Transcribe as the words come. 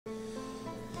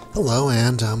Hello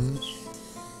and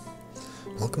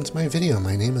welcome to my video.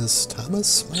 My name is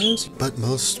Thomas Myers, but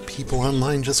most people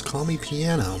online just call me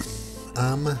Piano.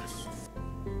 Let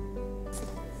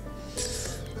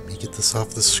me get this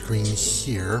off the screen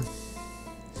here.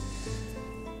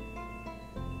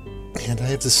 And I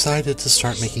have decided to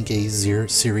start making a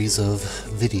series of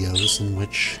videos in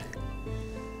which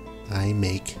I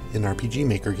make an RPG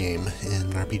Maker game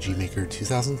in RPG Maker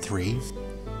 2003.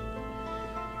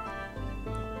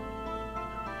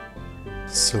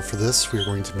 So for this, we're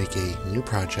going to make a new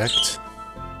project.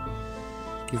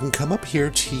 You can come up here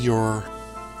to your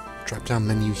drop-down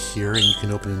menu here, and you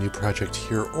can open a new project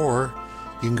here, or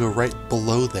you can go right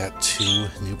below that to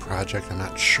New Project. I'm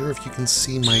not sure if you can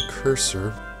see my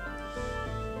cursor,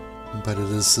 but it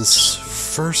is this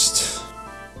first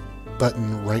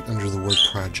button right under the word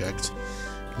Project.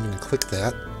 I'm going to click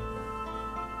that.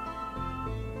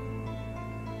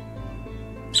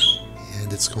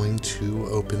 And it's going to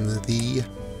open the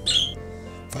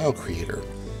file creator.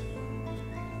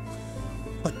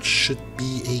 What should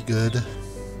be a good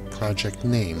project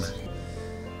name?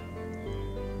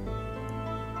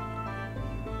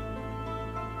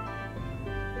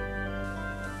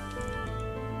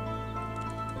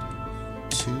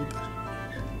 Tube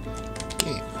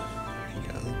game. There you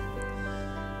go.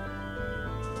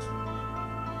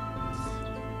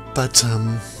 But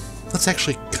let's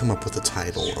actually come up with a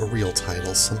title, a real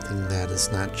title, something that is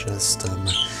not just,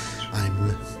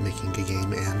 I'm making a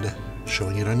game and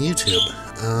showing it on YouTube.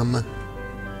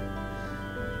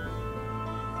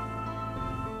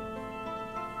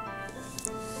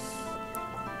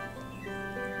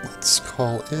 Let's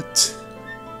call it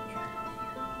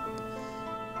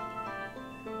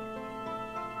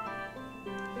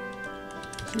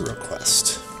Hero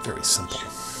Quest. Very simple.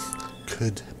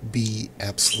 Could be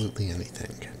absolutely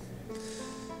anything.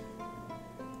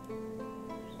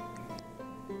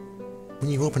 When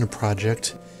you open a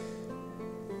project,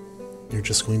 you're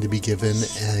just going to be given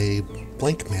a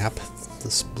blank map.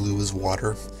 This blue is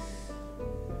water.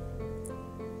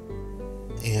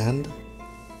 And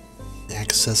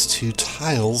access to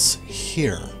tiles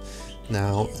here.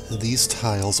 Now, these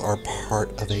tiles are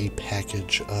part of a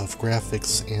package of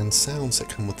graphics and sounds that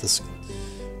come with this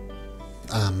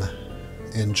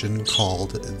engine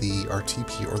called the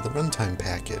RTP, or the Runtime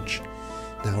Package.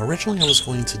 Now, originally I was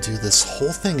going to do this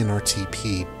whole thing in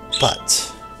RTP,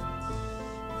 but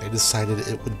I decided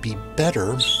it would be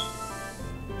better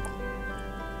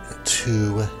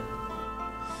to,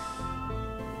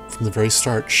 from the very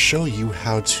start, show you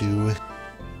how to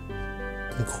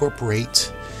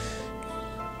incorporate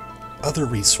other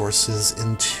resources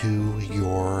into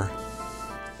your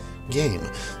game.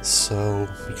 So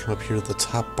you come up here to the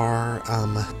top bar.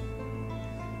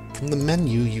 From the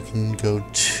menu, you can go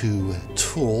to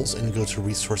Tools and go to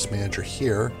Resource Manager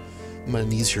here. But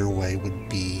an easier way would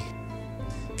be,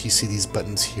 if you see these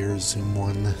buttons here, Zoom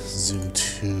 1, Zoom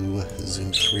 2,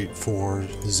 Zoom 3, 4,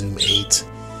 Zoom 8,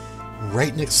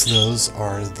 right next to those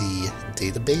are the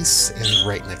database, and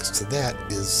right next to that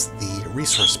is the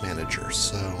Resource Manager.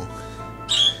 So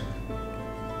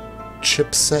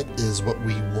chipset is what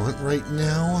we want right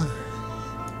now.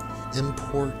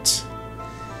 Import.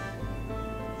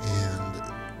 And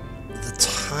the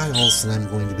tiles that I'm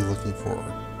going to be looking for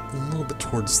are a little bit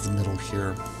towards the middle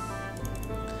here.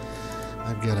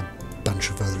 I've got a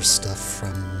bunch of other stuff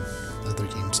from other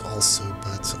games also,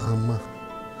 but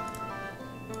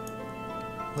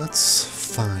let's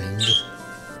find...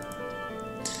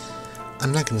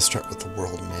 I'm not going to start with the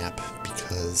world map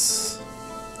because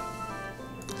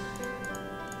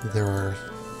there are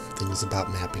things about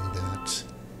mapping that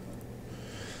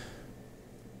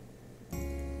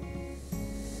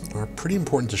are pretty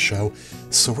important to show,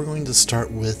 so we're going to start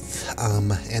with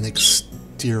an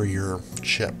exterior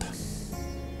chip.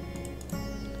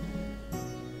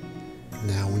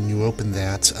 Now, when you open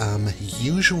that,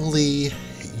 usually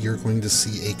you're going to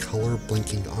see a color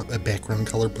blinking on, a background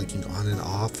color blinking on and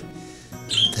off.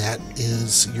 That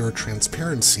is your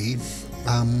transparency,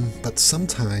 but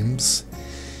sometimes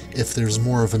if there's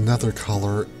more of another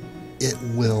color, it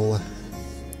will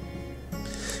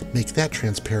make that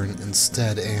transparent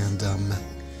instead, and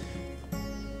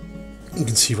you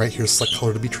can see right here, select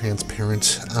color to be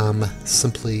transparent.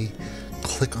 Simply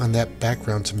click on that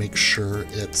background to make sure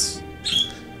it's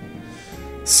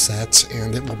set,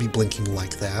 and it will be blinking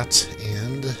like that.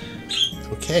 And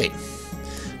okay,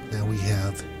 now we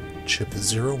have chip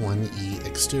 01E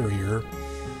exterior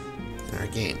in our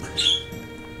game.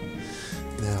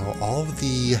 Now, all of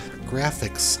the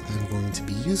graphics I'm going to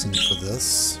be using for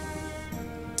this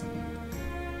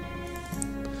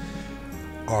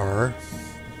are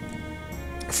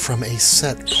from a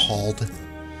set called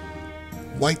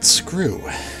White Screw,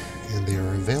 and they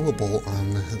are available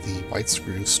on the White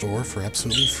Screw store for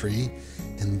absolutely free,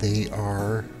 and they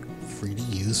are free to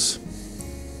use.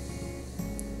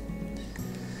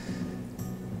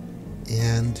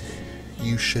 And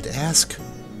you should ask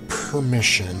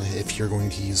permission if you're going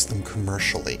to use them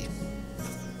commercially.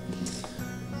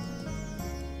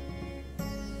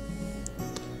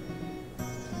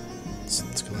 So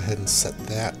let's go ahead and set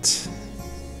that.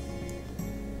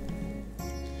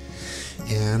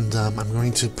 And I'm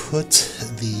going to put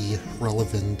the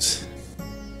relevant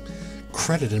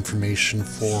credit information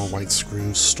for White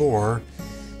Screw store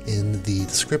in the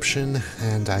description,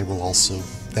 and I will also,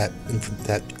 that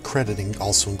crediting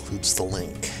also includes the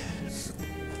link.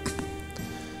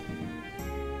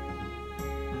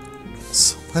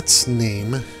 So let's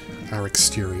name our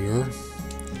exterior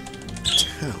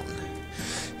Town.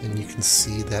 And you can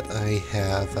see that I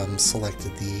have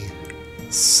selected the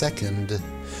second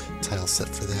tile set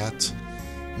for that.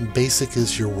 Basic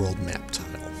is your world map tile.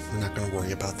 We're not going to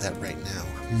worry about that right now.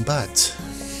 But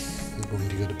I'm going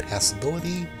to go to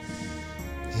Passability,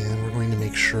 and we're going to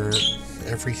make sure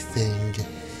everything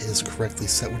is correctly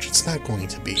set, which it's not going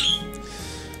to be.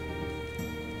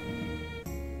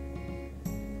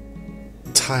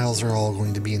 Tiles are all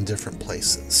going to be in different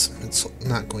places. It's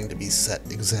not going to be set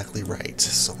exactly right,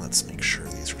 so let's make sure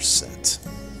these are set.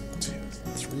 2,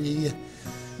 3.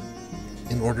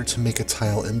 In order to make a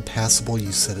tile impassable,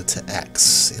 you set it to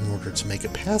X. In order to make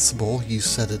it passable, you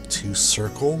set it to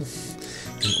circle.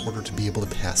 In order to be able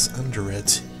to pass under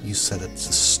it, you set it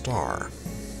to star.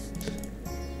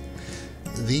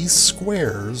 These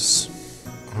squares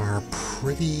are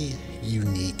pretty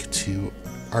unique to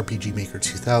RPG Maker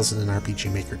 2000 and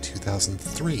RPG Maker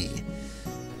 2003.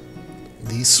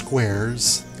 These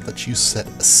squares let you set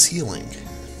a ceiling.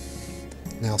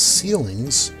 Now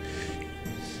ceilings,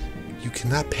 you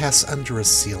cannot pass under a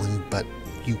ceiling, but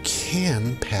you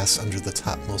can pass under the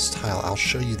topmost tile. I'll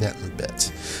show you that in a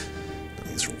bit. Now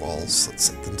these are walls, let's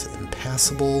set them to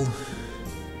impassable.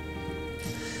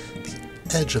 The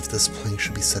edge of this plane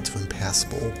should be set to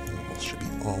impassable. The walls should be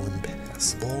all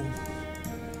impassable.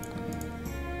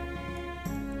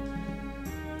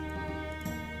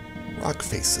 Rock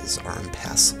faces are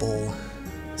impassable.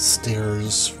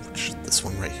 Stairs, which this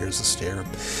one right here is a stair,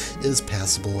 is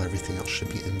passable. Everything else should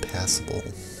be impassable.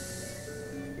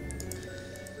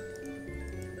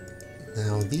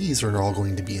 Now these are all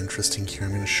going to be interesting here. I'm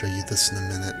going to show you this in a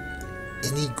minute.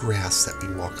 Any grass that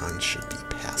we walk on should be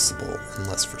passable,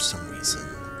 unless for some reason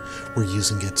we're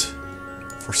using it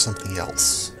for something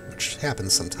else, which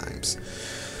happens sometimes.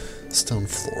 Stone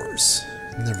floors.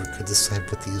 Never could decide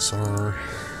what these are.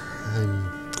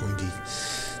 I'm going to,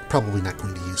 probably not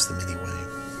going to use them anyway.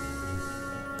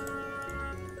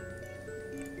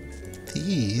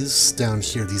 These down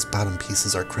here, these bottom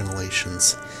pieces are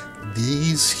crenellations.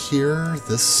 These here,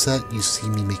 this set, you see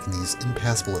me making these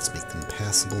impassable. Let's make them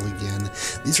passable again.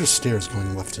 These are stairs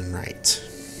going left and right.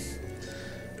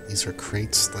 These are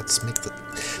crates. Let's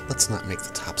not make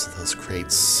the tops of those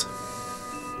crates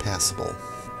passable.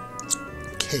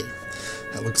 Okay,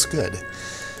 that looks good.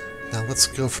 Now let's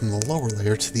go from the lower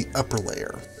layer to the upper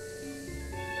layer.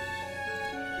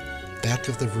 Back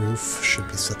of the roof should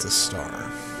be set to star.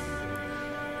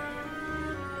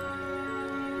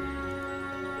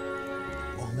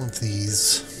 All of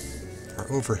these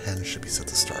are overhead and should be set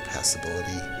to star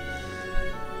passability.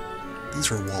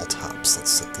 These are wall tops. Let's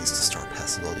set these to star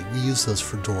passability. We use those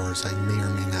for doors. I may or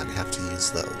may not have to use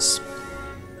those.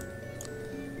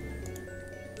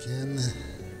 Again,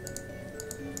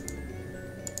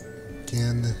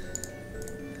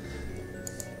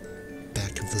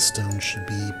 back of the stone should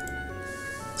be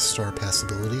star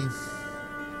passability.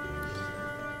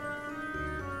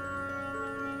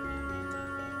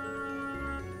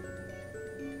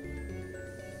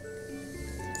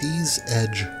 These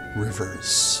edge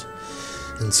rivers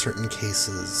in certain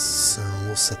cases, so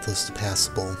we'll set those to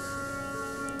passable.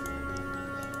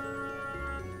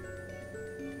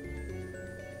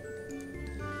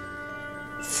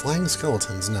 Flying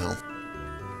skeletons, no.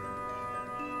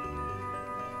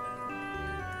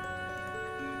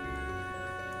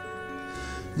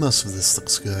 Most of this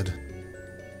looks good.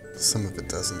 Some of it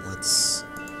doesn't. Let's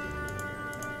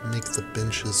make the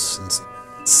benches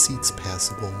and seats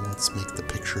passable. Let's make the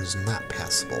pictures not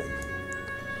passable.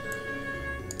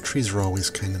 Trees are always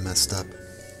kind of messed up.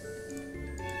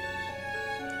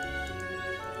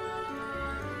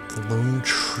 The lone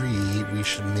tree, we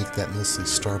should make that mostly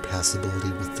star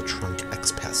passability with the trunk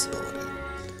X passability.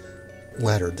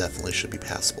 Ladder definitely should be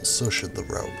passable, so should the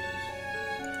robe.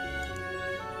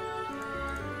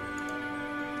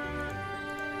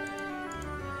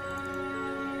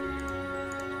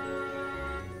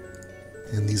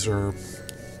 And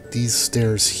these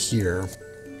stairs here,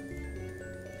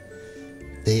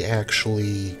 they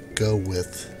actually go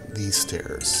with these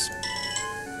stairs.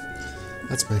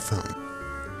 That's my phone.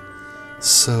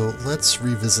 So let's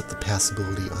revisit the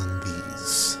passability on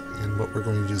these. And what we're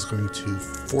going to do is going to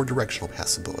 4-directional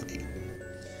passability.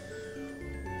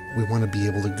 We want to be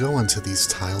able to go onto these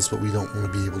tiles, but we don't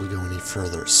want to be able to go any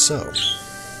further. So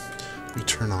we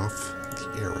turn off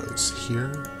the arrows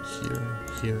here, here,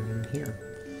 here, and here.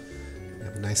 We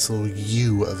have a nice little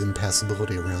U of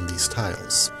impassability around these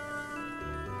tiles.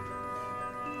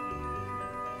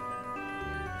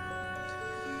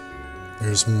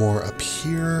 There's more up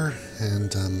here,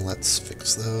 and let's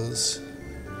fix those.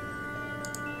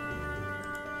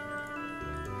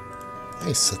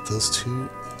 I set those two.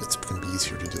 It's going to be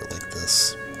easier to do it like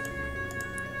this.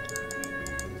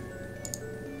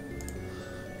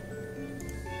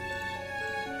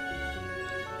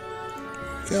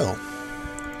 There we go.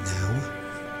 Now,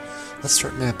 let's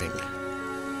start mapping.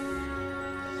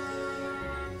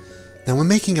 Now, when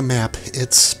making a map,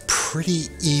 it's pretty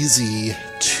easy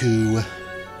to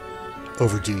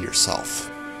overdo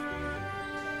yourself.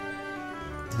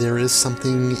 There is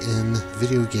something in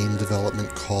video game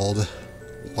development called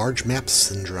large map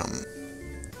syndrome.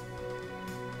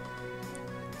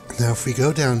 Now if we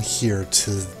go down here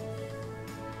to,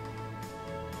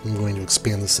 I'm going to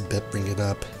expand this a bit, bring it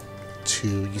up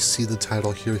to, you see the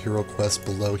title here, Hero Quest,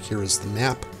 below here is the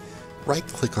map. Right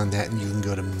click on that and you can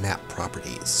go to map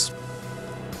properties.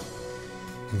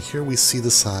 And here we see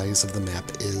the size of the map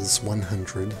is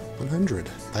 100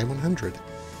 by 100.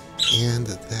 And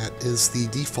that is the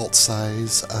default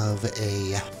size of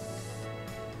a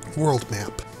world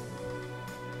map.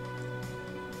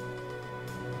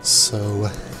 So,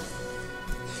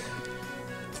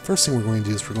 the first thing we're going to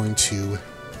do is we're going to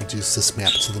reduce this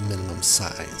map to the minimum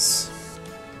size.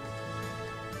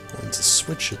 We're going to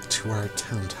switch it to our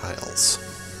town tiles.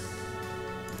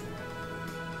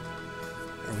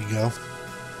 There we go.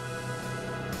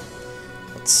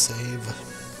 Let's save.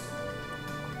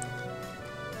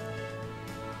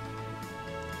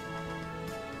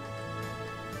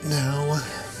 Now,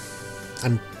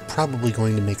 I'm probably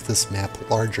going to make this map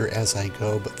larger as I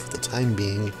go, but for the time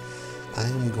being, I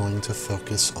am going to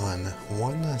focus on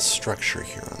one structure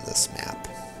here on this map.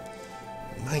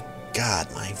 My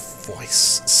God, my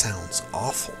voice sounds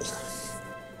awful.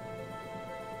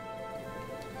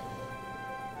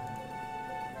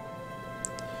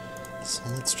 So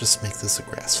let's just make this a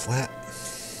grass flat.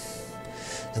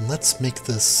 And let's make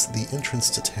this the entrance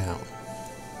to town.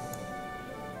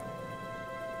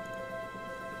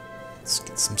 Let's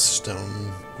get some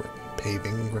stone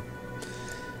paving. There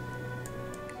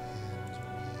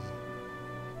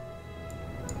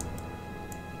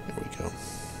we go.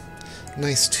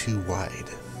 Nice 2 wide.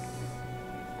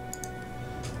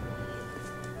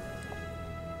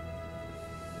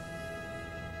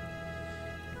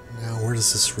 Now where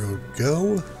does this road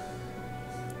go?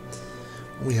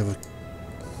 We have a...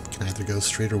 can either go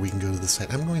straight or we can go to the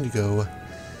side. I'm going to go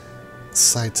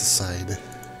side to side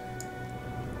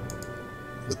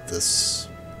with this.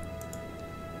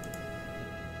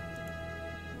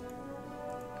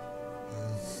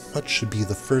 What should be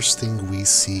the first thing we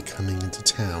see coming into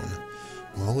town?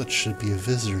 Well, it should be a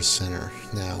visitor center.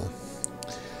 Now,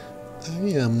 I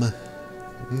am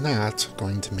not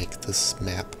going to make this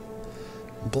map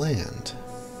bland.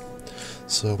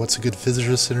 So what's a good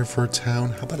visitor center for a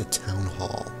town? How about a town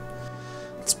hall?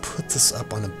 Let's put this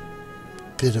up on a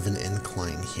bit of an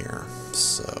incline here.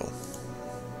 So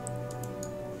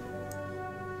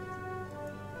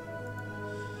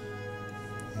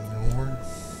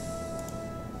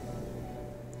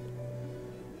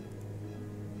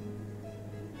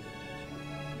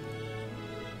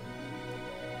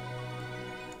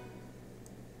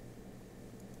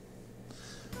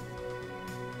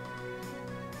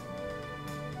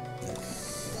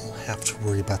have to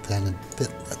worry about that in a bit.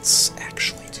 Let's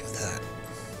actually do that.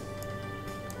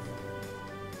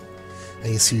 Now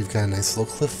you see we've got a nice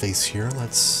little cliff face here.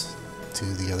 Let's do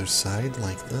the other side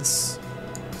like this.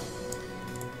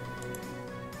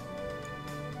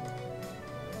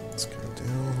 Let's go down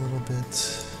a little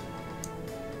bit.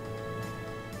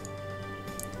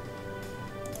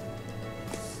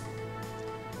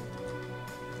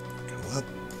 Go up.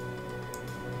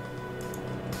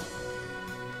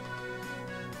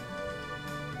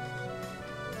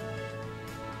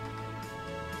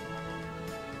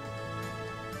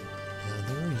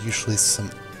 Usually some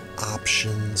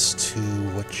options to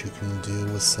what you can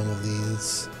do with some of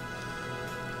these.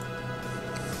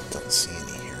 Don't see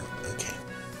any here. Okay.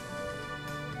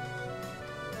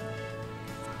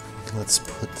 Let's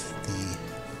put the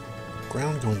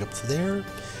ground going up to there,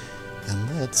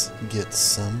 and let's get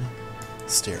some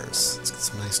stairs. Let's get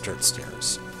some nice dirt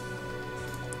stairs.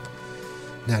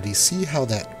 Now, do you see how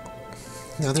that...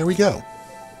 Now, there we go.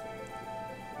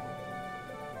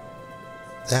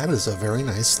 That is a very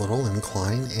nice little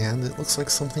incline, and it looks like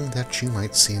something that you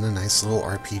might see in a nice little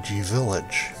RPG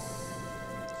village.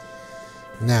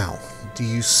 Now, do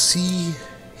you see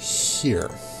here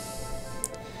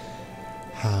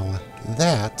how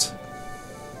that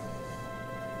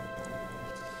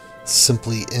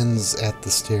simply ends at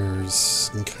the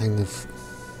stairs in kind of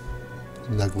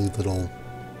an ugly little...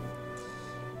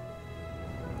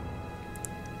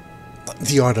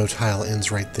 The auto tile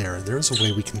ends right there. There's a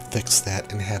way we can fix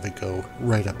that and have it go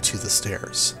right up to the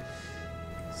stairs.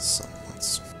 So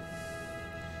let's...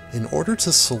 In order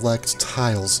to select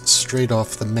tiles straight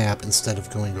off the map instead of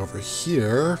going over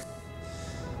here,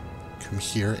 come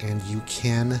here and you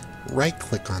can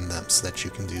right-click on them so that you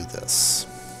can do this.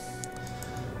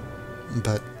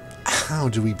 But how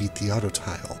do we beat the auto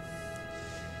tile?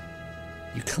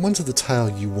 You come onto the tile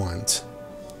you want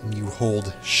and you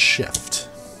hold Shift.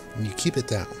 And you keep it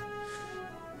down.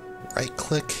 Right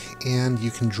click and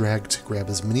you can drag to grab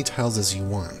as many tiles as you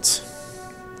want.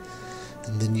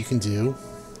 And then you can do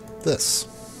this.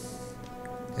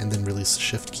 And then release the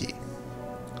Shift key.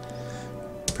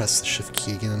 Press the Shift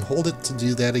key again and hold it to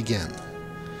do that again.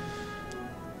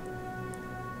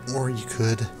 Or you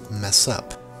could mess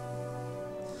up.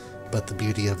 But the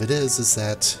beauty of it is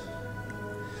that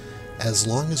as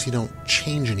long as you don't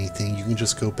change anything, you can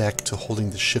just go back to holding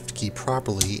the Shift key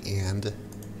properly and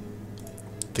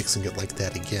fixing it like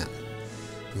that again.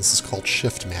 And this is called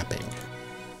shift mapping.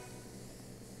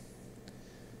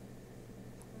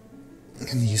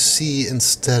 And you see,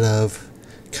 instead of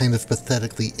kind of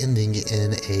pathetically ending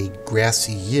in a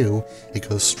grassy U, it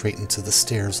goes straight into the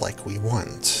stairs like we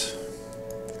want.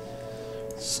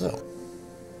 So,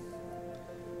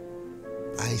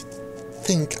 I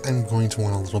think I'm going to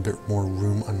want a little bit more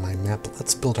room on my map, but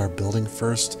let's build our building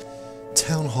first.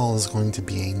 Town Hall is going to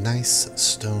be a nice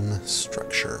stone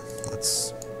structure.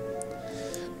 Let's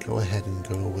go ahead and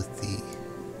go with the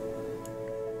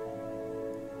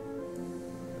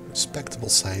respectable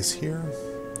size here.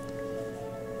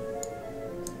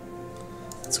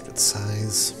 That's a good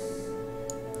size.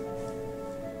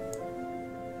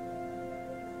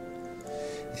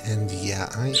 And yeah,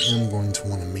 I am going to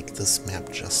want to make this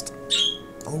map just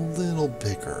a little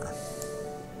bigger.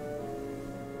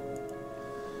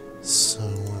 So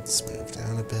let's move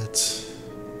down a bit.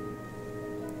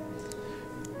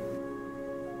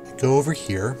 Go over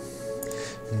here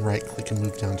and right click and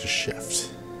move down to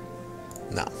Shift.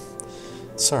 No,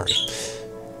 sorry.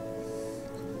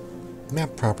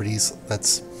 Map properties,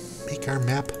 let's make our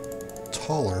map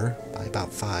taller by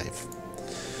about 5.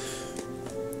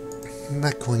 I'm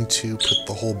not going to put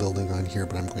the whole building on here,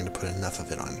 but I'm going to put enough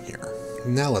of it on here.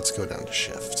 Now let's go down to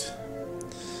Shift.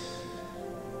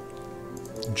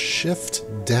 And Shift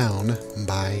down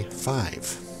by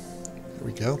 5. There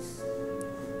we go.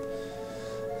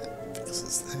 That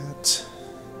fixes that.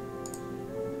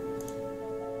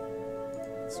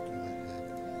 Let's go ahead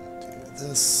and do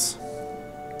this.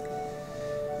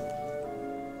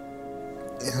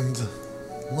 And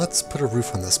let's put a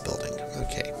roof on this building.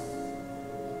 Okay.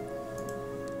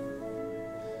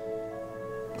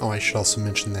 Oh, I should also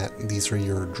mention that these are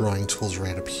your drawing tools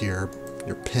right up here.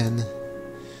 Your pen,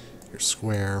 your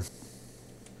square,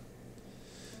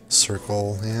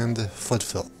 circle, and flood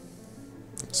fill.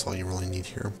 That's all you really need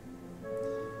here.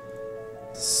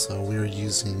 So we're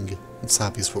using, it's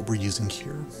obvious what we're using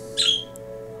here.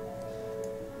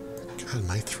 God,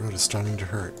 my throat is starting to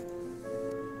hurt.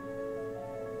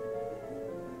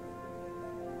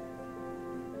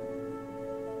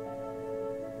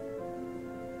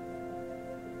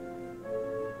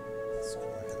 Let's go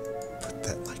ahead and put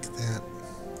that like that.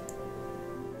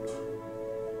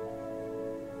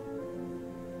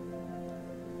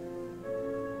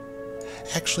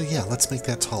 Actually, yeah, let's make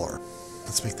that taller.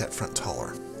 Let's make that front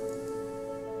taller.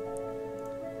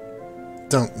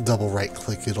 Don't double right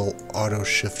click, it'll auto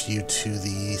shift you to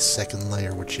the second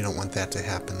layer, which you don't want that to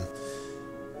happen.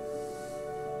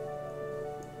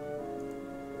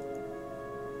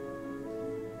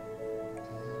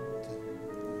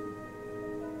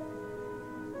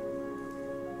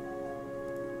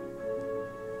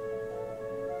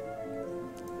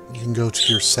 You can go to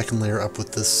your second layer up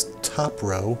with this top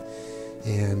row,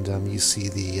 and you see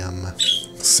the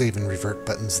save and revert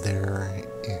buttons there.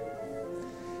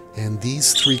 And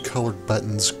these 3 colored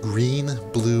buttons, green,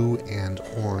 blue, and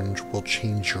orange, will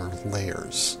change your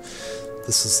layers.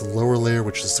 This is the lower layer,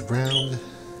 which is the ground.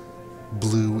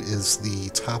 blue is the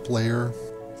top layer,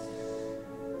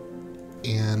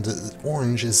 and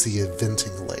orange is the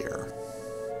eventing layer.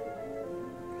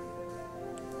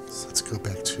 So let's go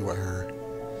back to our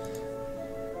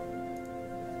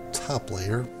top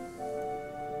layer.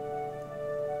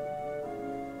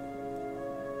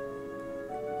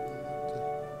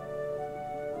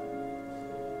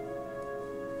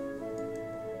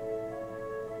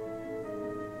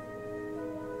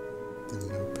 Then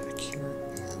go back here,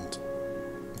 and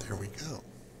there we go.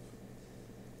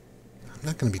 I'm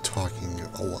not going to be talking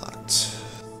a lot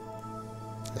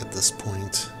at this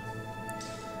point.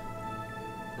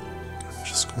 I'm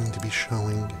just going to be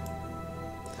showing,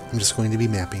 I'm just going to be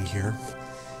mapping here,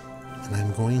 and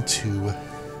I'm going to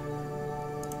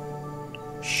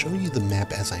show you the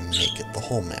map as I make it, the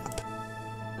whole map.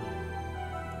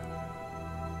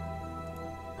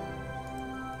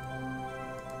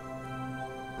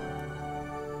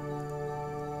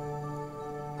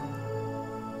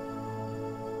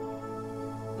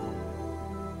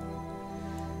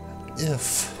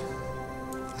 If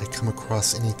I come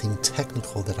across anything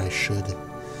technical that I should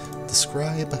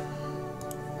describe,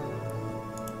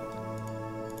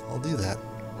 I'll do that.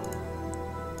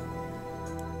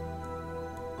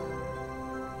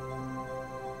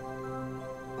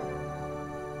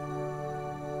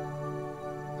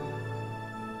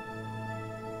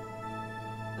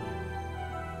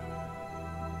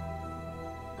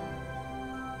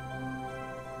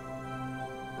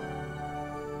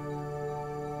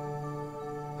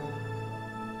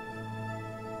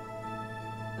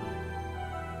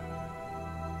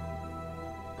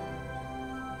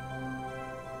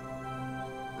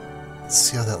 Let's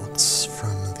see how that looks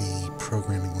from the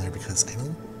programming layer, because I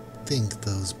don't think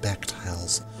those back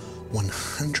tiles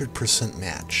 100%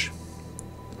 match.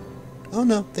 Oh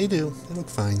no, they do. They look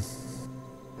fine.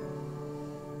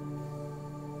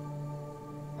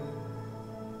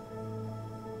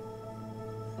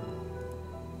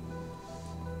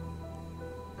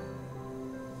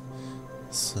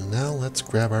 So now let's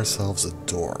grab ourselves a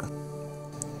door.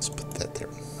 Let's put that there.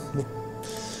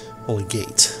 Well, a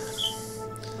gate.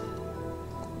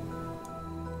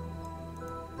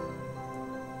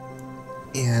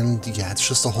 And yeah, it's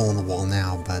just a hole in the wall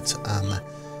now, but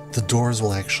the doors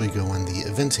will actually go on the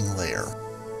eventing layer.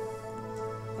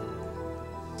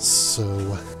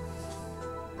 So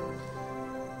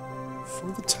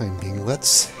for the time being,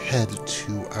 let's head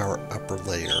to our upper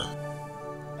layer.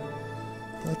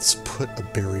 Let's put a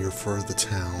barrier for the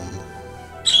town.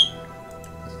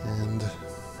 And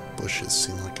bushes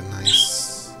seem like a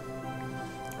nice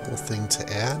little thing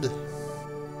to add.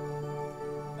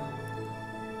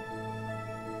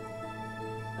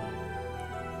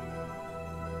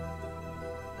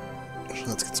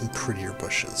 Let's get some prettier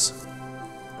bushes.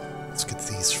 Let's get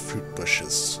these fruit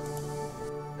bushes.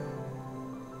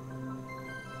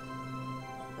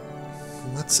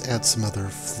 Let's add some other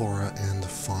flora and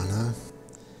fauna.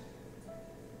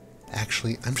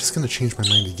 Actually, I'm just going to change my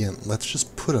mind again. Let's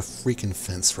just put a freaking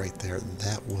fence right there.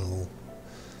 That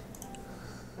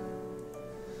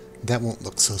won't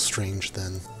look so strange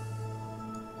then.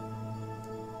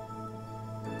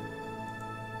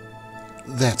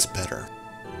 That's better.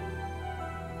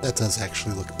 That does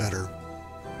actually look better.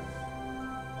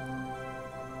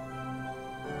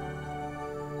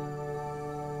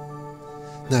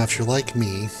 Now, if you're like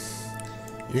me,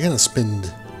 you're going to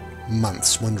spend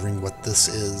months wondering what this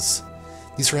is.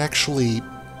 These are actually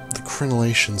the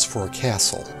crenellations for a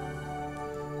castle.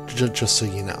 Just so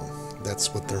you know,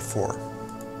 that's what they're for.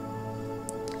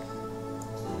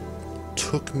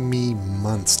 Took me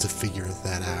months to figure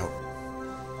that out.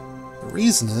 The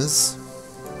reason is,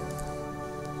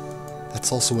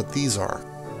 that's also what these are.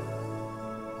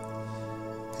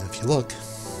 And if you look,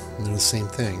 they're the same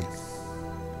thing.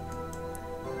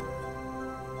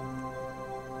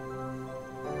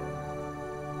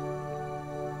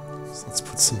 So let's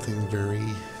put something very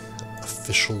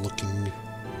official looking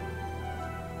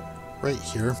right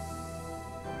here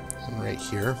and right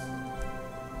here.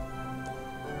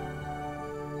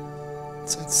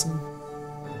 Let's add some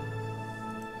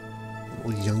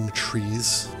little young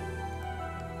trees.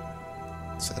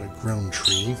 Let's add a grown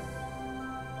tree.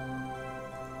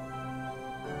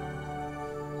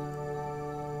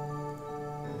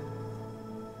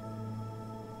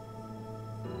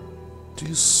 Do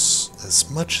as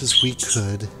much as we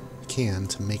can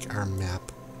to make our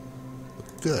map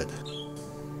look good.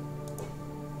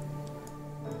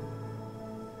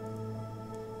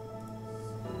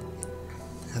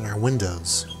 And our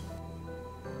windows.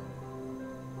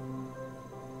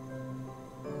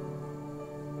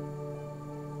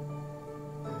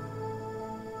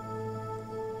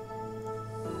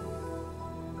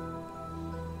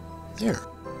 There.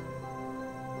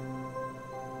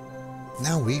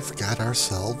 Now we've got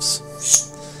ourselves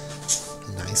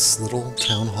a nice little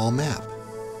town hall map.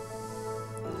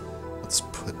 Let's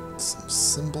put some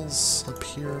symbols up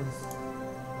here.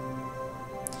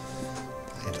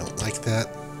 I don't like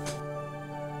that.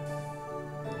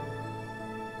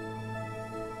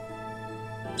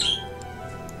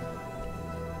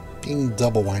 Being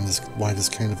double wide is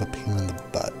kind of a pain in the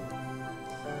butt.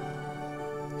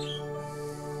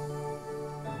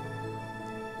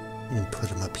 You can put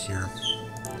them up here.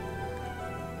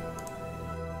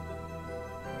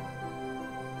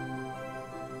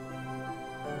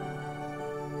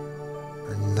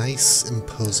 A nice,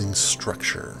 imposing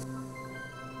structure.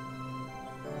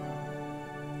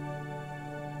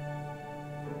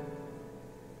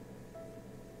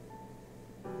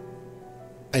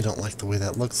 I don't like the way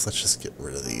that looks. Let's just get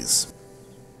rid of these.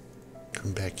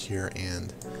 Come back here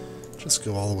and just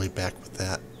go all the way back with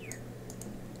that.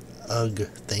 Ugh,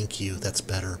 thank you. That's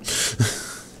better.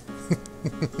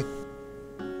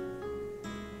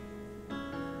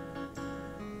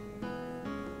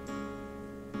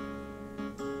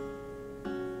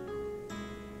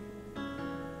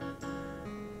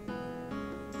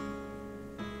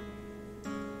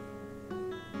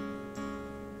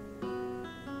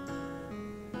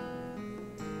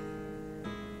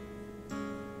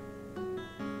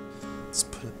 Let's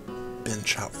put a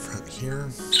bench out front here.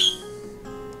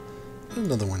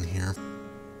 Another one here.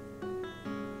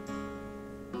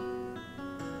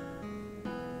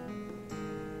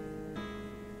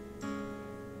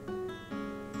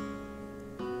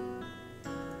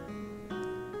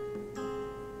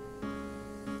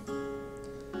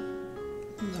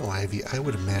 No ivy. I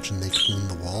would imagine they clean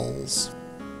the walls.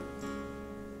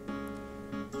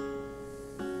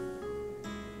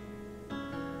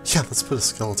 Yeah, let's put a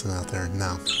skeleton out there.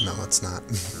 No, let's not.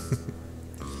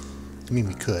 I mean,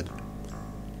 we could.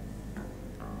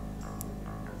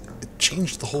 It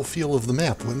changed the whole feel of the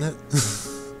map, wouldn't it?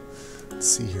 Let's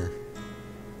see here.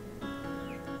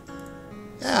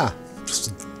 Yeah,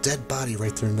 just a dead body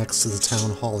right there next to the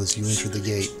town hall as you enter the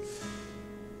gate.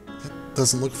 That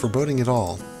doesn't look foreboding at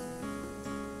all.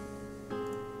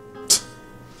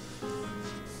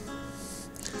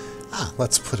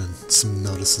 Let's put in some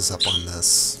notices up on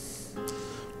this.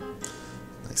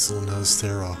 Nice little notice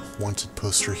there, a wanted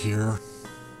poster here.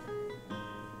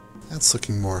 That's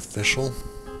looking more official.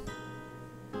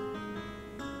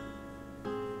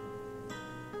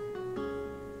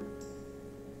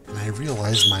 And I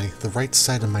realize the right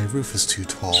side of my roof is too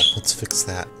tall. Let's fix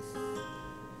that.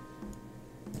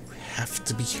 You have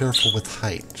to be careful with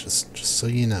height, just so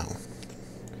you know.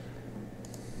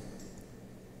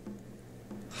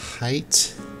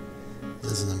 Height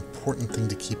is an important thing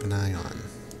to keep an eye on.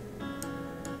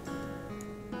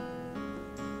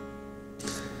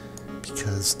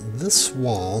 Because this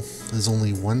wall is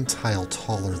only one tile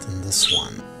taller than this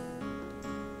one.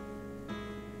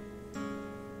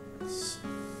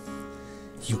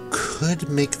 You could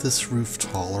make this roof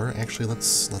taller. Actually,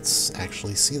 let's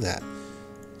actually see that.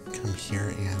 Come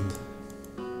here and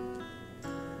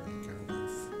make our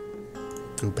roof.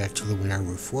 Go back to the way our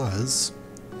roof was.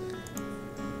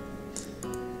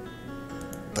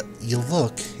 But you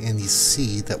look and you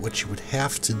see that what you would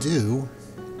have to do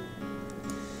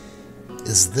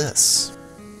is this.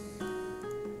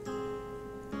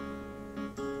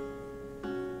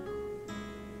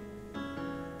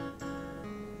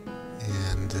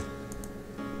 And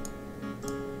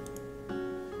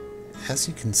as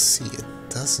you can see, it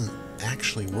doesn't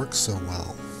actually work so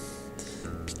well.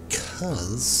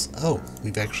 Because, oh,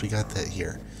 we've actually got that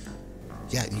here.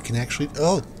 Yeah, you can actually,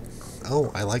 oh,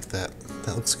 I like that.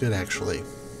 That looks good, actually.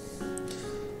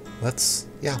 Let's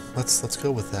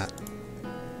go with that.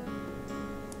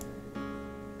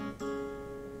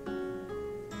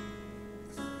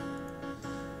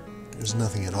 There's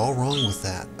nothing at all wrong with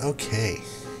that. Okay.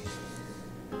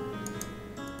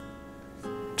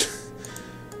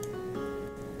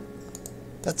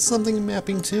 That's something in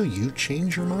mapping too. You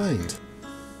change your mind.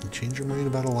 You change your mind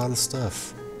about a lot of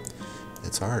stuff.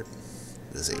 It's art.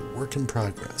 It is a work in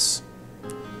progress.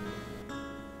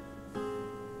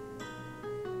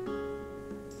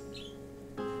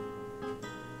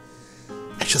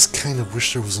 I just kind of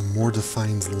wish there was a more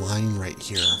defined line right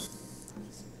here.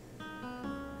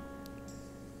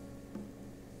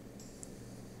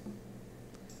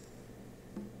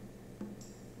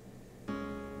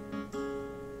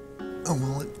 Oh,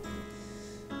 well,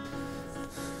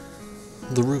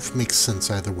 the roof makes sense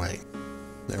either way.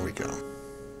 There we go.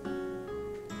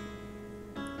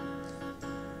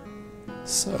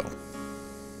 So,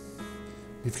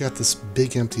 we've got this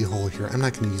big empty hole here. I'm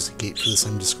not going to use a gate for this,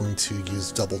 I'm just going to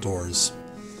use double doors.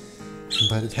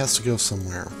 But it has to go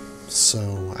somewhere.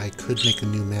 So I could make a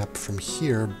new map from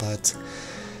here, but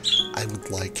I would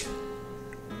like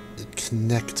it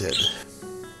connected.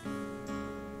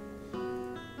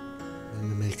 I'm going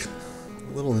to make a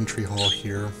little entry hall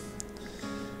here.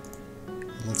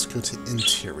 And let's go to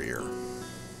interior.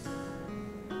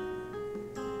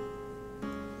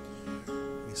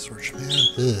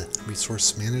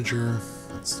 Resource manager.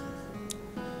 Let's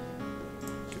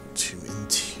go to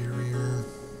interior.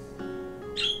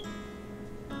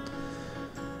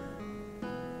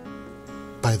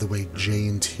 By the way, J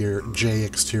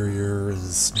exterior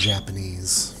is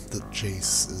Japanese. The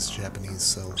Jace is Japanese,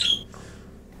 so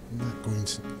I'm not going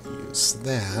to use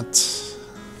that.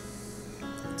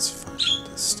 Let's find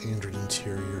a standard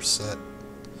interior set.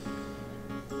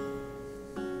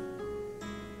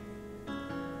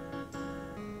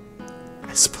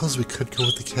 I suppose we could go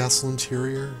with the castle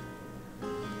interior,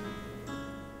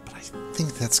 but I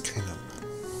think that's kind of...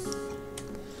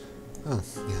 Oh,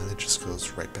 yeah, it just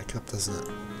goes right back up, doesn't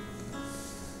it?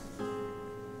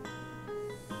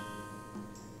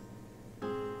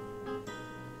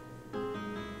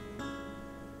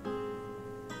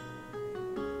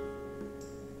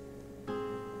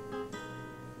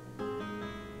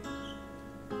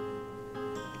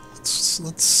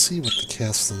 Let's see what the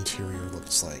castle interior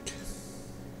looks like.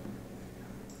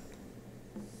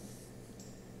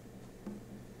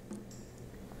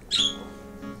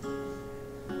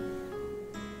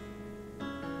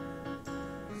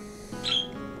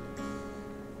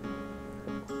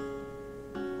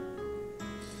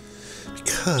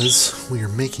 Because we are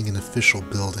making an official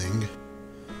building,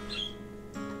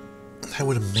 I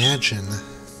would imagine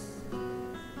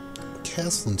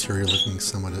castle interior looking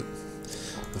somewhat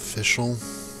official.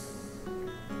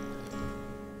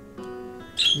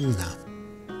 No.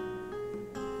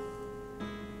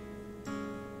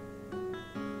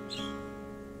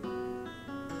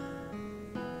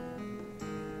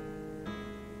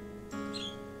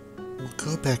 We'll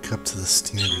go back up to the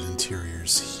standard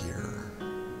interiors here.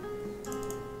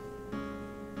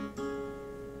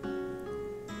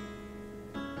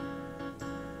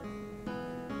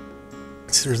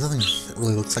 See, there's nothing that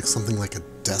really looks like something like a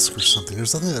desk or something.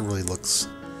 There's nothing that really looks...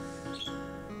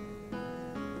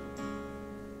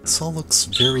 This all looks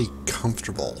very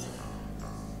comfortable.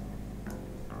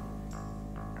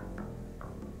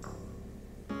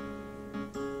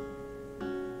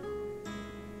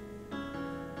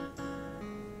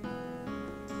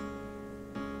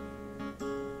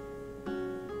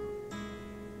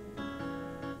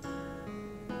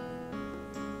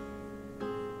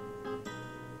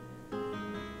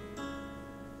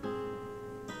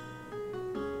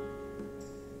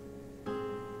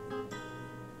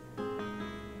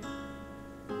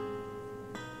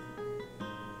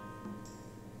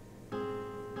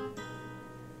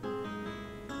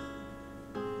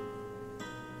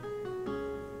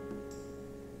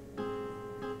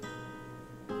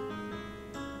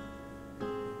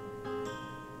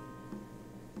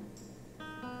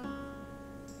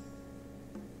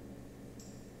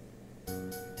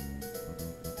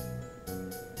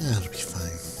 Yeah, it'll be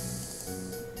fine.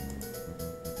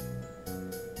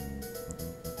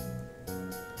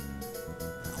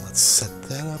 Now let's set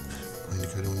that up. I'm going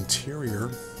to go to interior.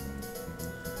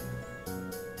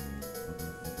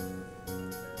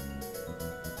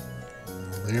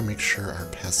 Later, make sure our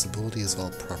passability is all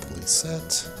properly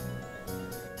set.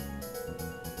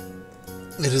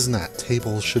 It is not.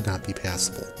 Tables should not be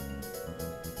passable.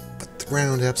 But the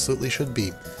ground absolutely should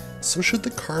be. So should the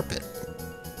carpet.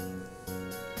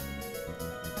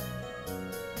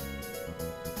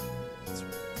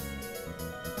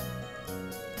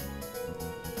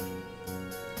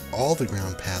 All the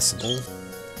ground passable.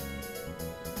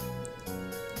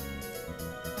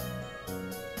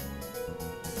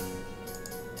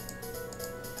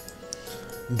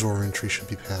 Door entry should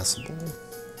be passable.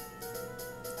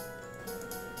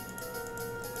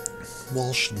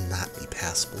 Walls should not be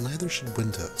passable, neither should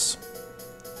windows.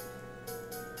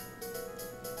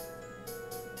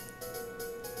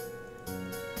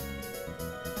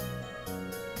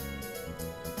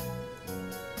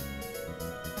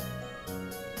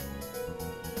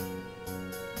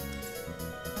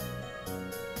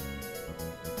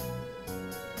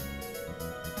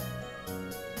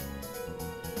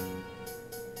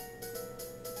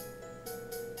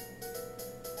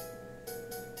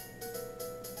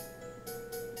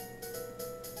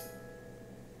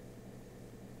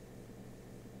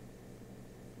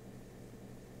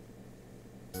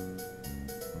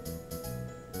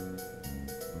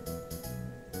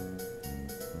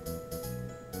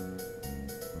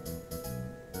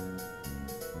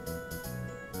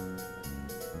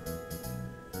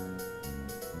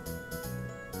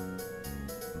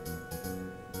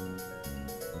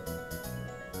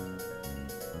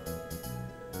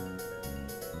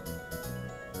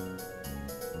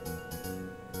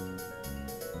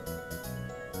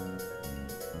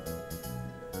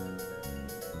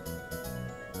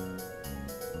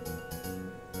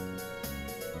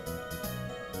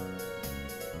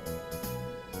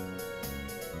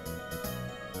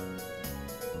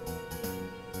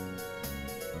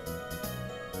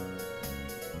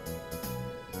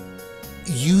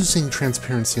 using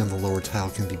transparency on the lower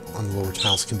tiles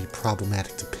can be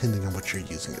problematic depending on what you're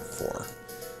using it for.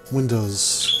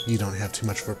 Windows you don't have too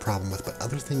much of a problem with, but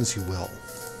other things you will.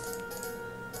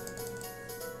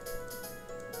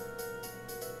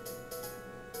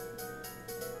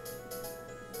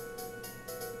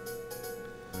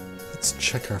 Let's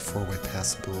check our four-way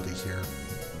passability here.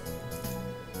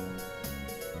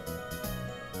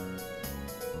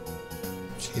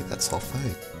 Okay, that's all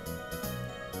fine.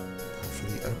 Now for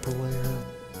the upper layer.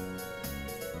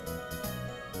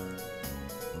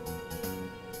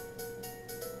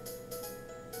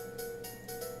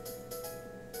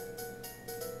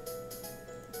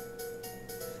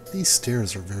 These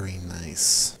stairs are very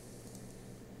nice.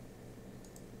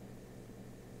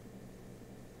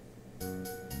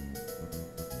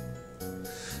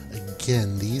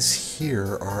 Again, these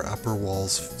here are upper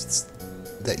walls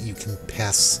that you can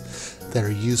pass, that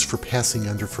are used for passing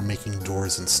under for making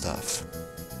doors and stuff.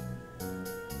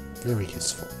 Very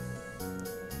useful.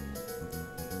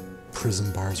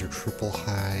 Prison bars are triple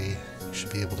high. You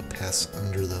should be able to pass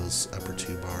under those upper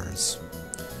two bars.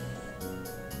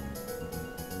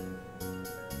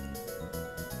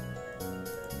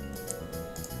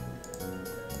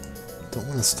 Don't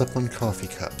want to step on coffee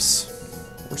cups,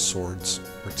 or swords,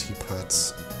 or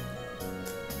teapots.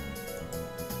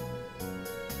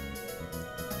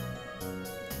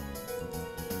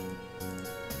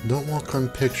 Don't walk on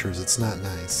pictures, it's not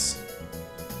nice.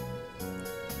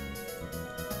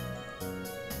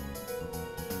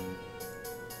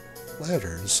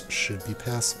 Ladders should be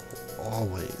passable,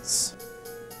 always.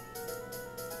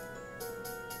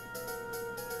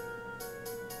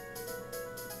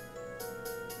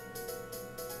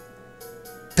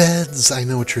 Beds, I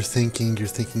know what you're thinking. You're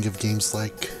thinking of games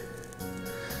like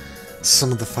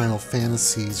some of the Final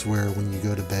Fantasies where when you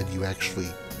go to bed you actually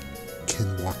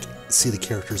can see the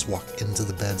characters walk into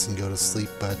the beds and go to sleep,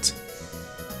 but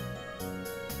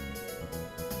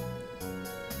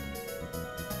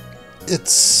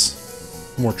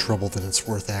it's more trouble than it's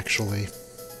worth, actually.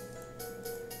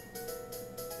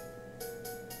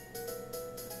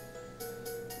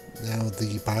 Now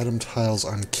the bottom tiles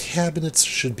on cabinets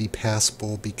should be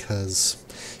passable because,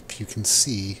 if you can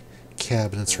see,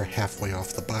 cabinets are halfway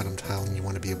off the bottom tile and you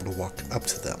want to be able to walk up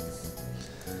to them.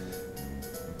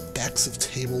 Backs of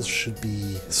tables should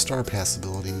be star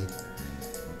passability.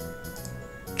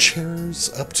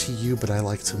 Chairs, up to you, but I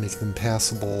like to make them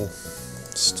passable.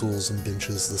 Stools and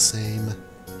benches the same.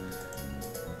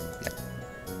 Yeah.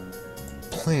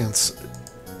 Plants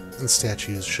and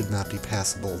statues should not be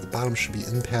passable. The bottom should be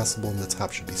impassable and the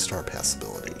top should be star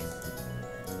passability.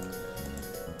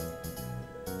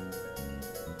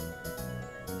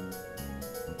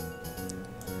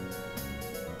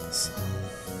 So,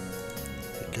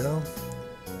 there we go.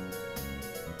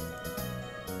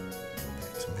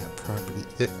 Back to map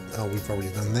property. Oh, we've already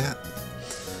done that.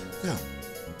 Now,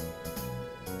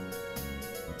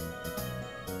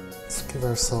 let's give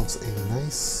ourselves a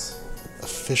nice,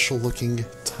 official looking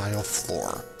tile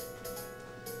floor.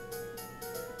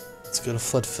 Let's go to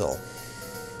flood fill.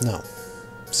 No,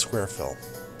 square fill.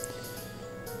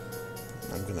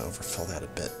 I'm going to overfill that a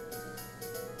bit.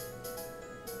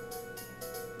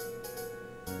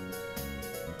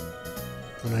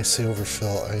 When I say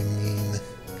overfill, I mean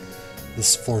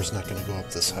this floor is not going to go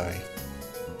up this high.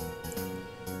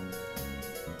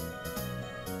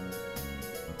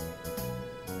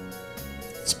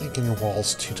 Let's make inner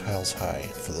walls 2 tiles high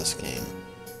for this game.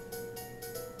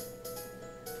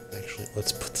 Actually,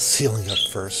 let's put the ceiling up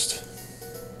first.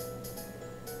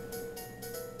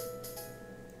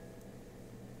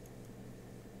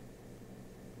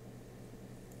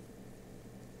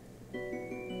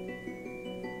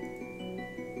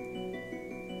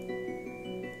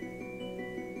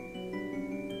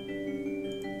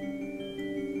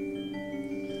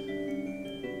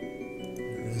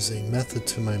 There is a method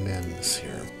to my madness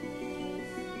here.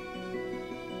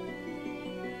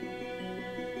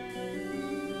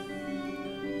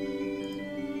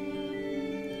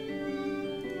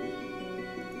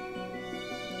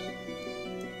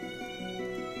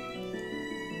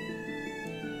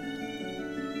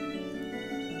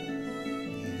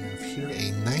 Here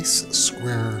a nice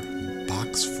square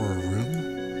box for a room,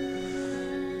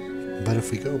 but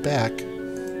if we go back,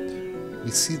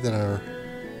 we see that our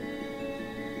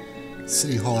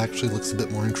City Hall actually looks a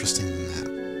bit more interesting than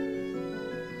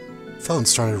that. Phone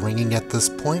started ringing at this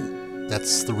point.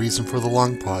 That's the reason for the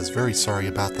long pause. Very sorry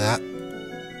about that.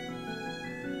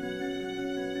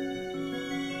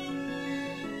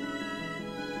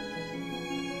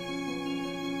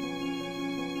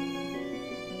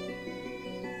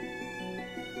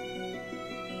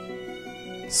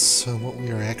 So what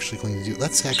we are actually going to do,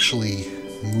 let's actually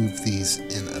move these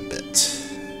in a bit.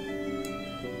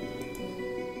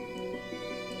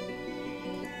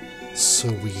 So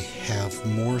we have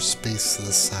more space to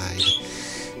the side.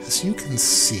 As you can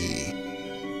see,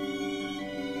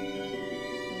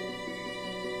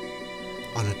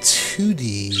 on a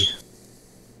 2D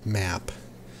map,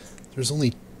 there's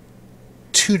only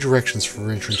two directions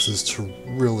for entrances to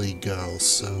really go,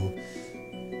 so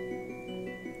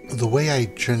the way I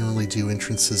generally do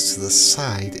entrances to the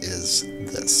side is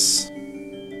this.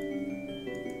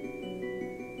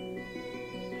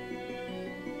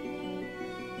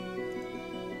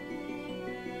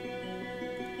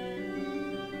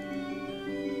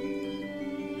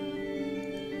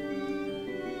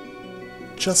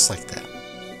 Just like that.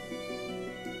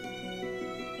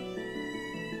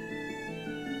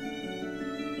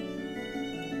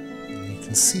 And you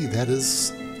can see that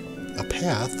is a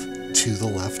path to the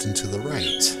left and to the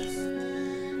right.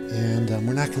 And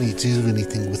we're not going to do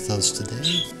anything with those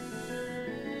today.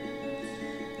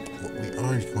 What we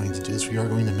are going to do is we are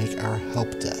going to make our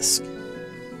help desk.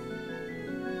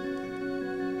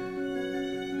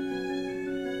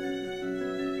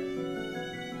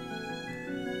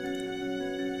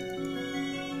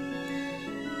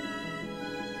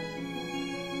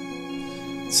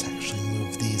 Let's actually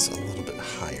move these a little bit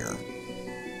higher.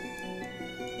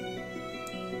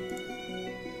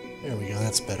 There we go,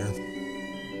 that's better.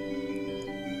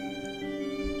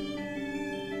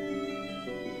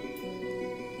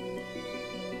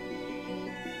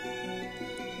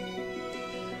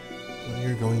 When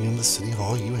you're going into City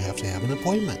Hall, you have to have an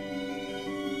appointment.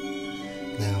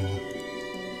 Now,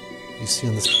 you see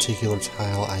on this particular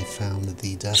tile, I found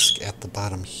the desk at the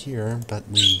bottom here, but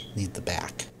we need the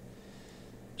back.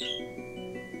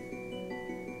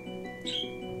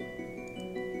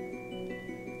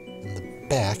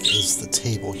 Back is the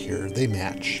table here. They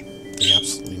match. They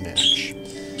absolutely match.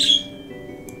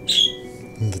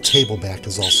 And the table back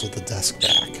is also the desk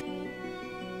back.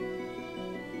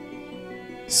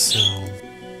 So,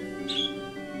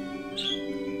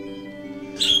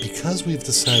 because we've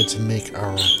decided to make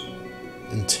our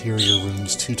interior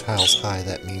rooms 2 tiles high,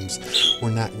 that means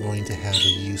we're not going to have a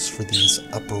use for these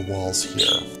upper walls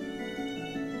here.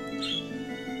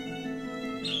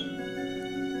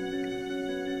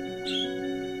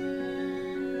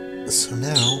 So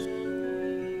now,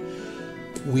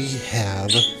 we have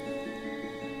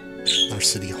our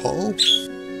City Hall,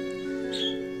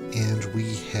 and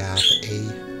we have a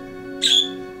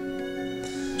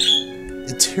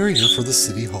interior for the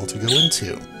City Hall to go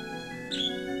into.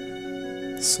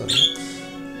 So,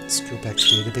 let's go back to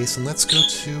database and let's go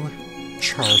to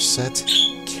Charset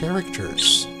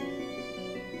Characters.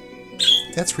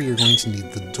 That's where you're going to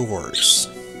need the doors.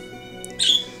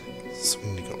 So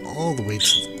I'm going to go all the way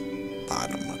to the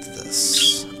bottom of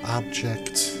this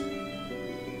object.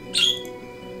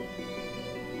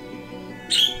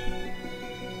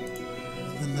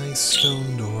 The nice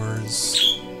stone doors.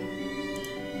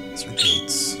 These are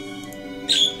gates.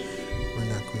 We're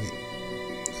not going to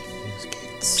use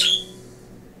gates.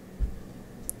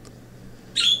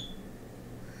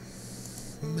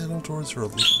 Metal doors are...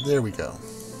 there we go.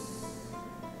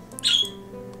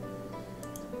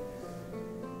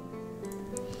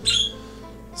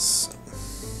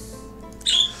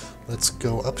 Let's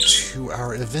go up to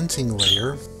our eventing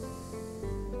layer.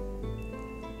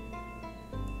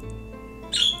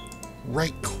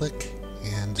 Right-click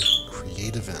and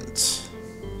create event.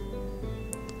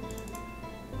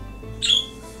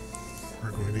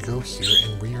 We're going to go here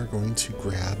and we are going to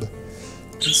grab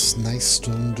this nice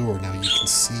stone door. Now you can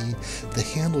see the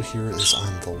handle here is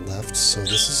on the left, so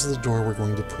this is the door we're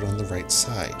going to put on the right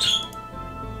side.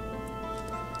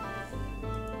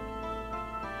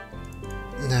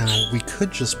 Now, we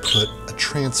could just put a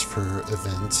transfer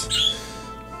event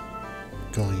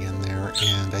going in there,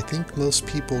 and I think most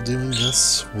people doing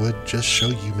this would just show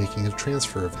you making a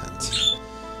transfer event.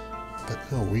 But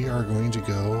no, we are going to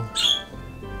go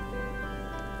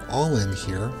all in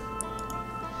here,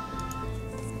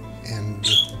 and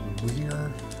we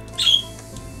are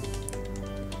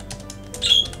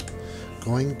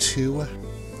going to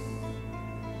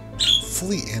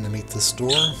fully animate this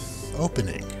door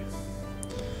opening.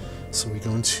 So we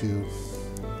go into,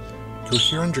 go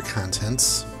here under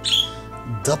Contents,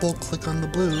 double click on the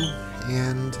blue,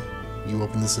 and you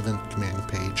open this event command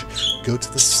page. Go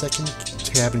to the second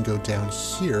tab and go down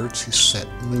here to set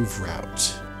Move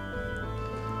Route.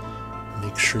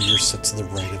 Make sure you're set to the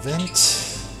right event,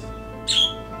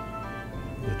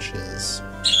 which is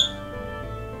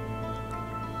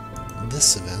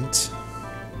this event.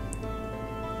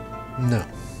 No.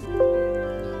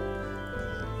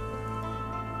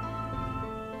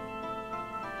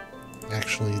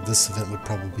 Actually, this event would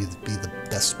probably be the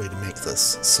best way to make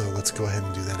this, so let's go ahead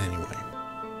and do that anyway.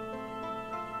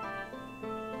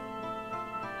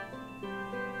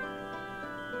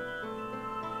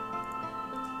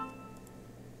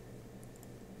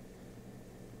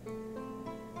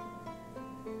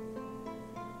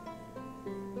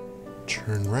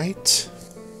 Turn right.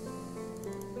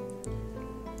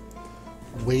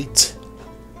 Wait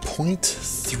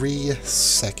 0.3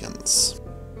 seconds.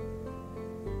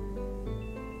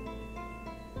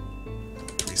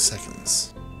 3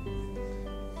 seconds.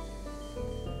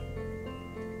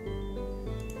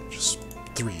 Just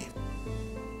 3.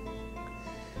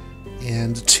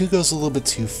 And 2 goes a little bit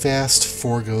too fast,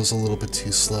 4 goes a little bit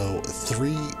too slow.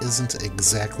 3 isn't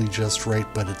exactly just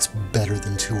right, but it's better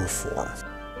than 2 or 4.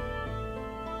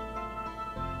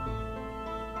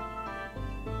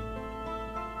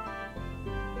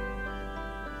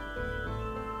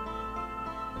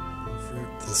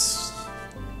 This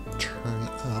turn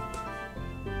up.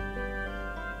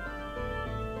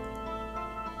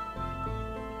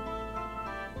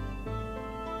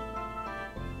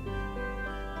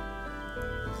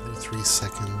 Another 3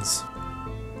 seconds.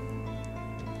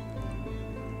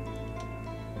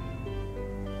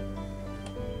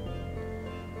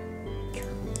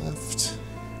 Turn left.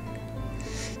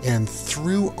 And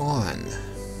through on.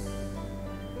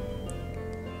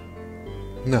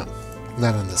 No.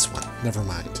 Not on this one. Never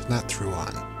mind. Not through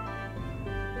on.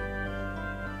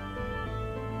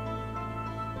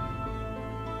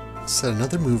 Set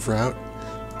another move route.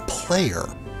 Player.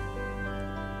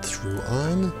 Through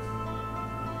on.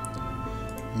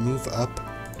 Move up.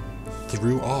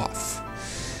 Through off.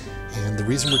 And the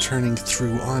reason we're turning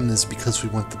through on is because we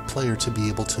want the player to be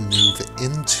able to move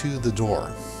into the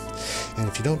door. And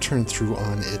if you don't turn through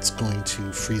on, it's going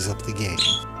to freeze up the game.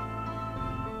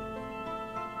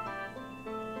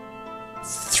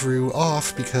 Through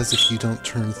off, because if you don't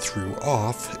turn through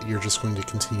off, you're just going to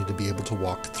continue to be able to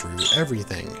walk through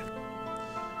everything.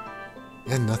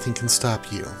 And nothing can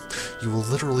stop you. You will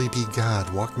literally be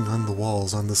God, walking on the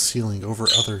walls, on the ceiling, over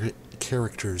other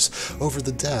characters, over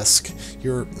the desk.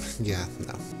 Yeah,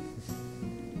 no.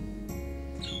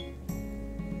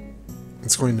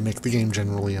 It's going to make the game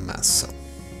generally a mess, so.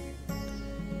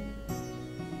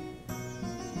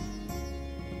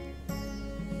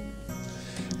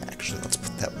 Let's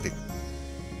put that way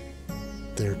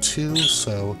there too.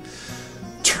 So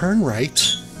turn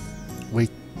right, wait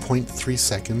 0.3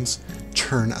 seconds,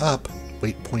 turn up,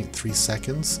 wait 0.3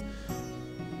 seconds,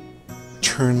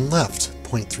 turn left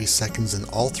 0.3 seconds, and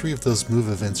all 3 of those move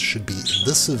events should be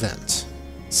this event,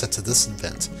 set to this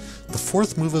event. The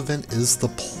 4th move event is the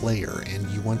player, and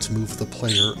you want to move the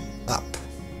player up.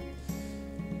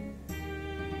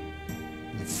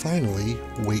 And finally,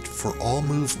 wait for all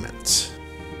movement.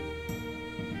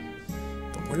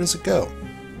 Where does it go?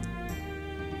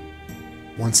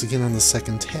 Once again on the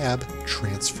second tab,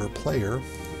 transfer player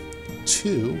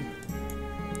to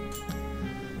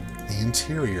the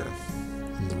interior.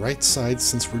 On the right side,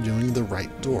 since we're doing the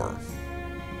right door.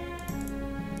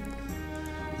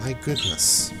 My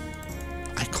goodness.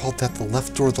 I called that the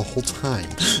left door the whole time.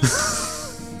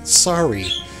 Sorry.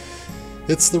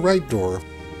 It's the right door.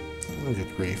 Oh,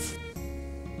 good grief.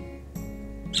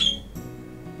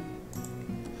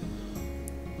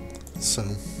 So,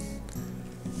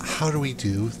 how do we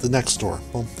do the next door?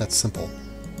 Well, that's simple.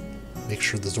 Make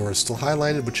sure the door is still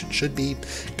highlighted, which it should be.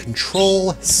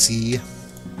 Control-C.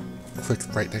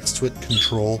 Click right next to it.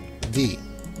 Control-V.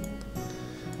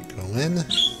 Go in.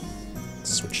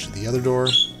 Switch to the other door.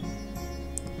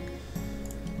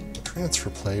 Transfer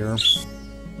player.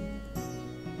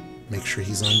 Make sure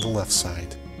he's on the left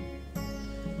side.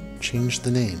 Change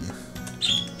the name.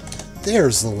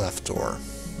 There's the left door.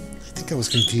 I think I was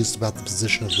confused about the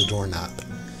position of the doorknob.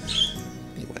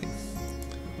 Anyway.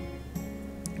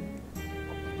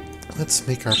 Let's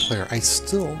make our player. I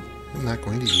still am not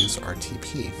going to use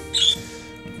RTP.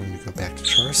 I'm going to go back to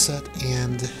Charset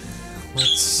and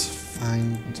let's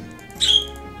find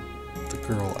the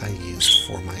girl I used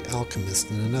for my alchemist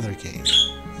in another game.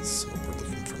 So we're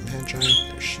looking for Magi.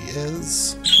 There she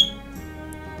is.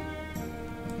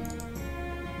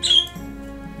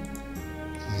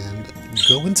 And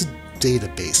go into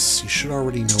database. You should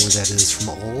already know where that is from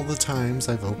all the times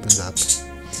I've opened up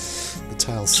the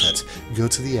tile set. Go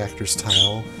to the actors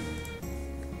tile.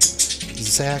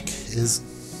 Zack is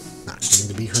not going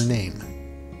to be her name.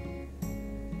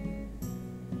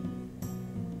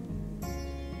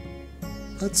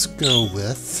 Let's go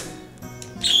with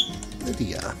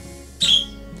Lydia.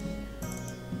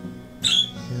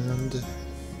 And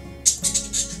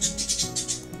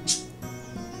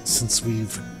since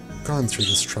we've gone through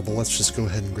this trouble, let's just go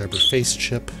ahead and grab her face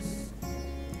chip.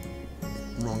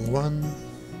 Wrong one.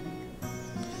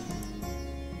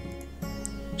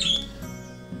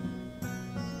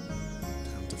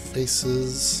 Down to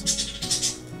faces.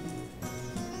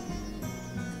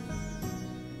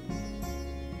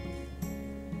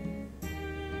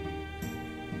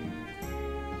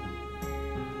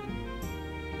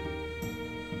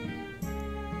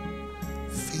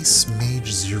 Face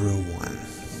Mage 01.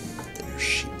 There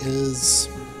she is.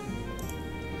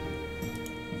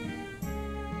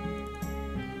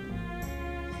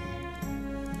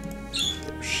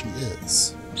 There she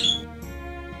is.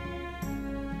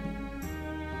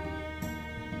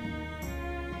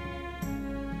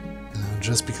 Now,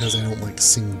 just because I don't like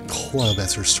seeing club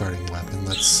as her starting weapon,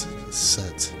 let's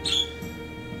set.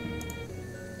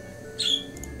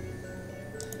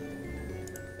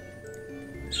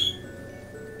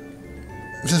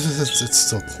 It's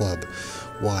still club.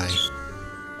 Why?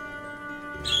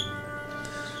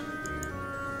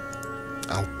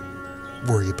 I'll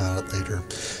worry about it later.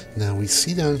 Now we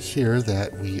see down here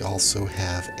that we also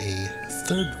have a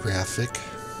third graphic.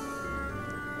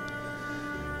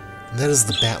 And that is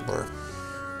the Battler.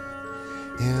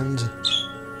 And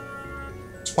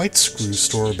White Screw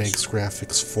Store makes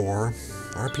graphics for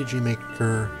RPG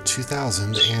Maker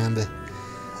 2000, and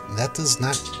that does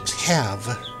not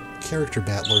have character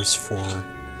battlers for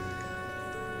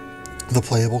the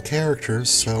playable characters,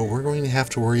 so we're going to have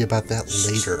to worry about that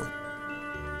later.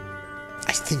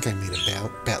 I think I made a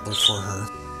battler for her,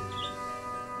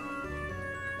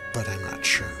 but I'm not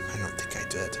sure. I don't think I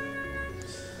did.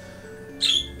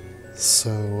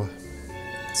 So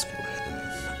let's go ahead and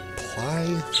apply.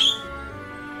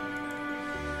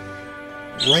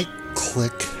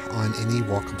 Right-click on any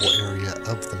walkable area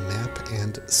of the map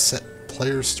and set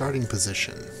player starting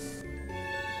position.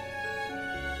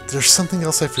 There's something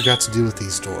else I forgot to do with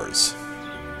these doors.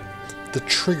 The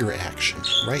trigger action,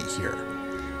 right here.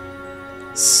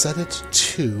 Set it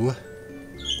to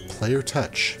player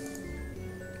touch.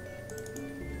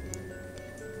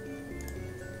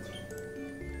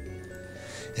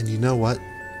 And you know what?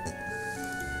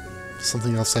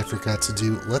 Something else I forgot to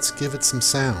do. Let's give it some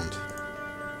sound.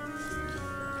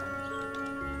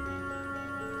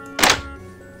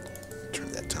 Turn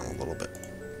that down a little bit.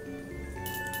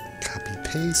 Copy,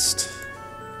 paste.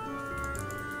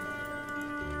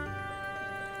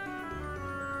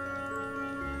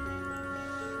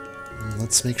 And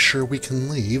let's make sure we can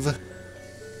leave.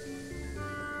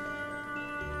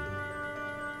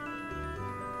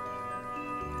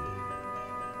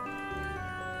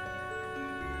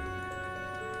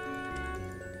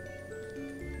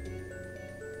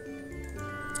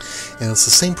 And it's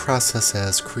the same process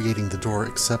as creating the door,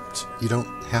 except you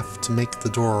don't have to make the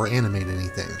door or animate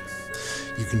anything.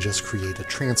 You can just create a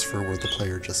transfer where the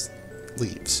player just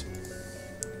leaves.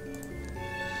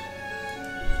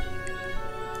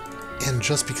 And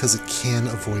just because it can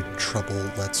avoid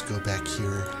trouble, let's go back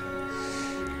here.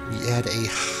 We add a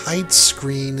hide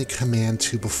screen command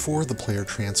to before the player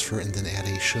transfer, and then add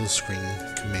a show screen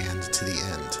command to the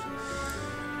end.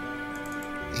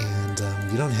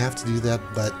 And you don't have to do that,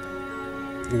 but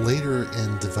later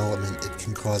in development, it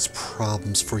can cause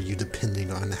problems for you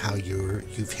depending on how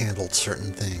you've handled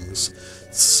certain things.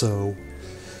 So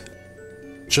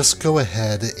just go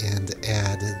ahead and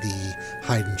add the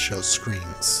hide and show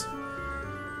screens,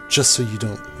 just so you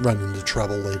don't run into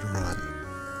trouble later on.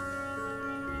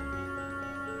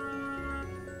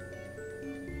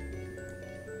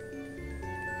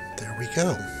 There we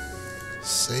go.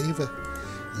 Save,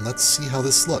 and let's see how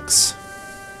this looks.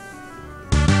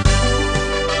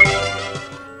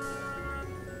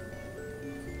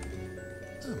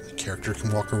 Character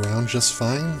can walk around just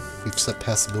fine. We've set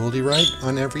passability right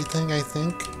on everything, I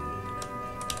think.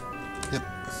 Yep.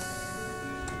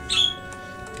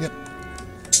 Yep.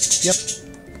 Yep.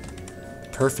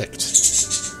 Perfect.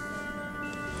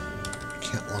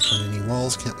 Can't walk on any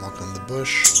walls, can't walk on the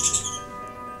bush.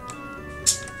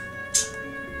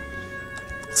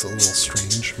 It's a little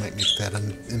strange, might make that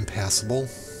impassable.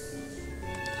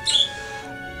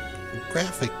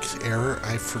 Graphic error,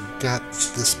 I forgot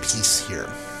this piece here.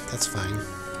 That's fine.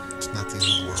 It's not the end of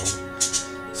the world.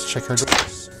 Let's check our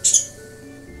doors.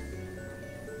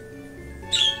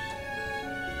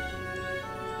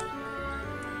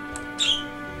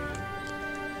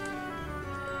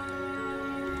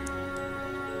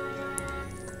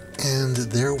 And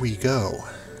there we go.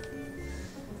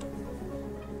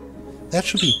 That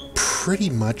should be pretty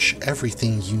much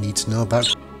everything you need to know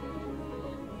about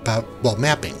well,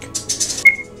 mapping.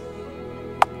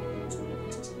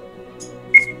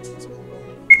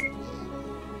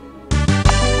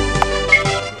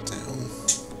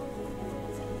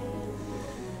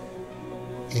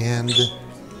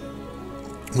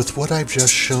 with what I've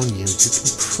just shown you, you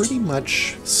can pretty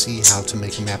much see how to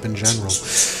make a map in general.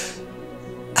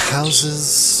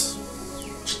 Houses,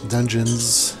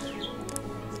 dungeons,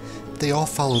 they all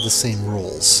follow the same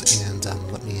rules. And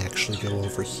let me actually go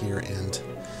over here and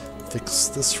fix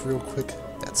this real quick.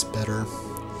 That's better.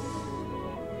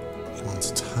 Go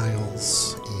into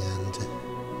tiles and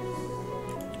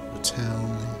go to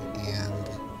town and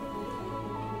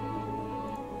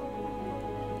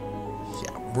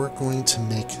yeah, we're going to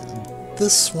make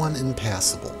this one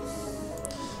impassable.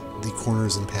 The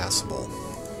corners impassable.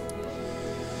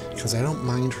 Because I don't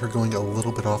mind her going a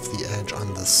little bit off the edge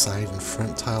on the side and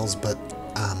front tiles, but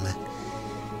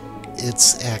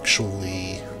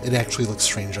it actually looks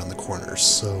strange on the corners,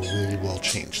 so we will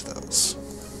change those.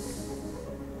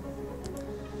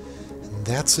 And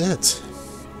that's it.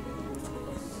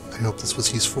 I hope this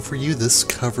was useful for you. This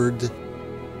covered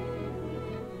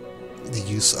the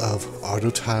use of auto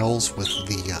tiles with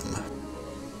the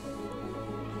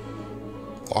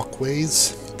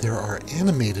walkways. There are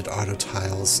animated auto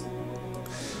tiles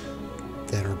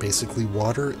that are basically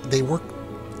water. They work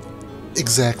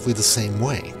exactly the same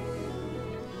way,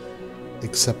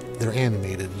 except they're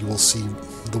animated. You will see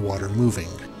the water moving.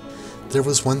 There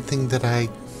was one thing that I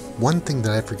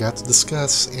forgot to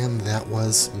discuss, and that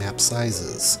was map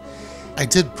sizes. I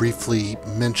did briefly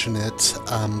mention it,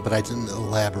 but I didn't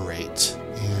elaborate.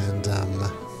 And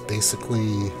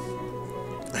basically,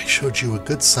 I showed you a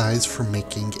good size for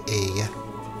making a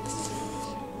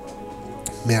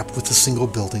map with a single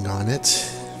building on it.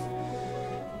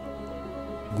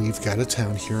 We've got a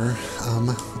town here.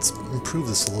 Let's improve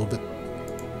this a little bit.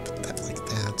 Put that like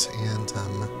that, and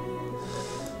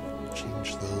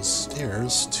change those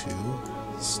stairs to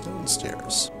stone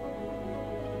stairs.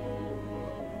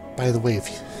 By the way, if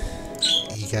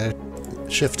you gotta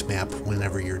shift map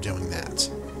whenever you're doing that.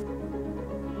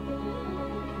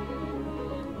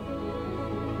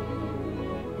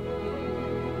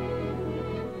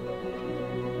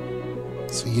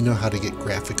 So you know how to get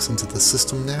graphics into the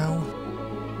system now.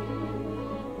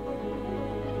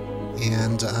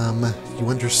 And you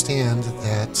understand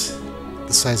that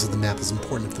the size of the map is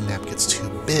important. If the map gets too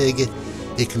big,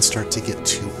 it can start to get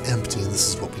too empty, and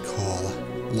this is what we call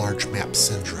large map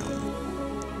syndrome.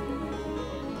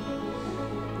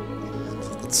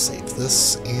 And let's save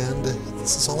this, and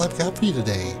this is all I've got for you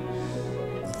today.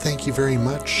 Thank you very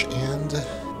much, and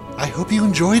I hope you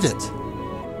enjoyed it.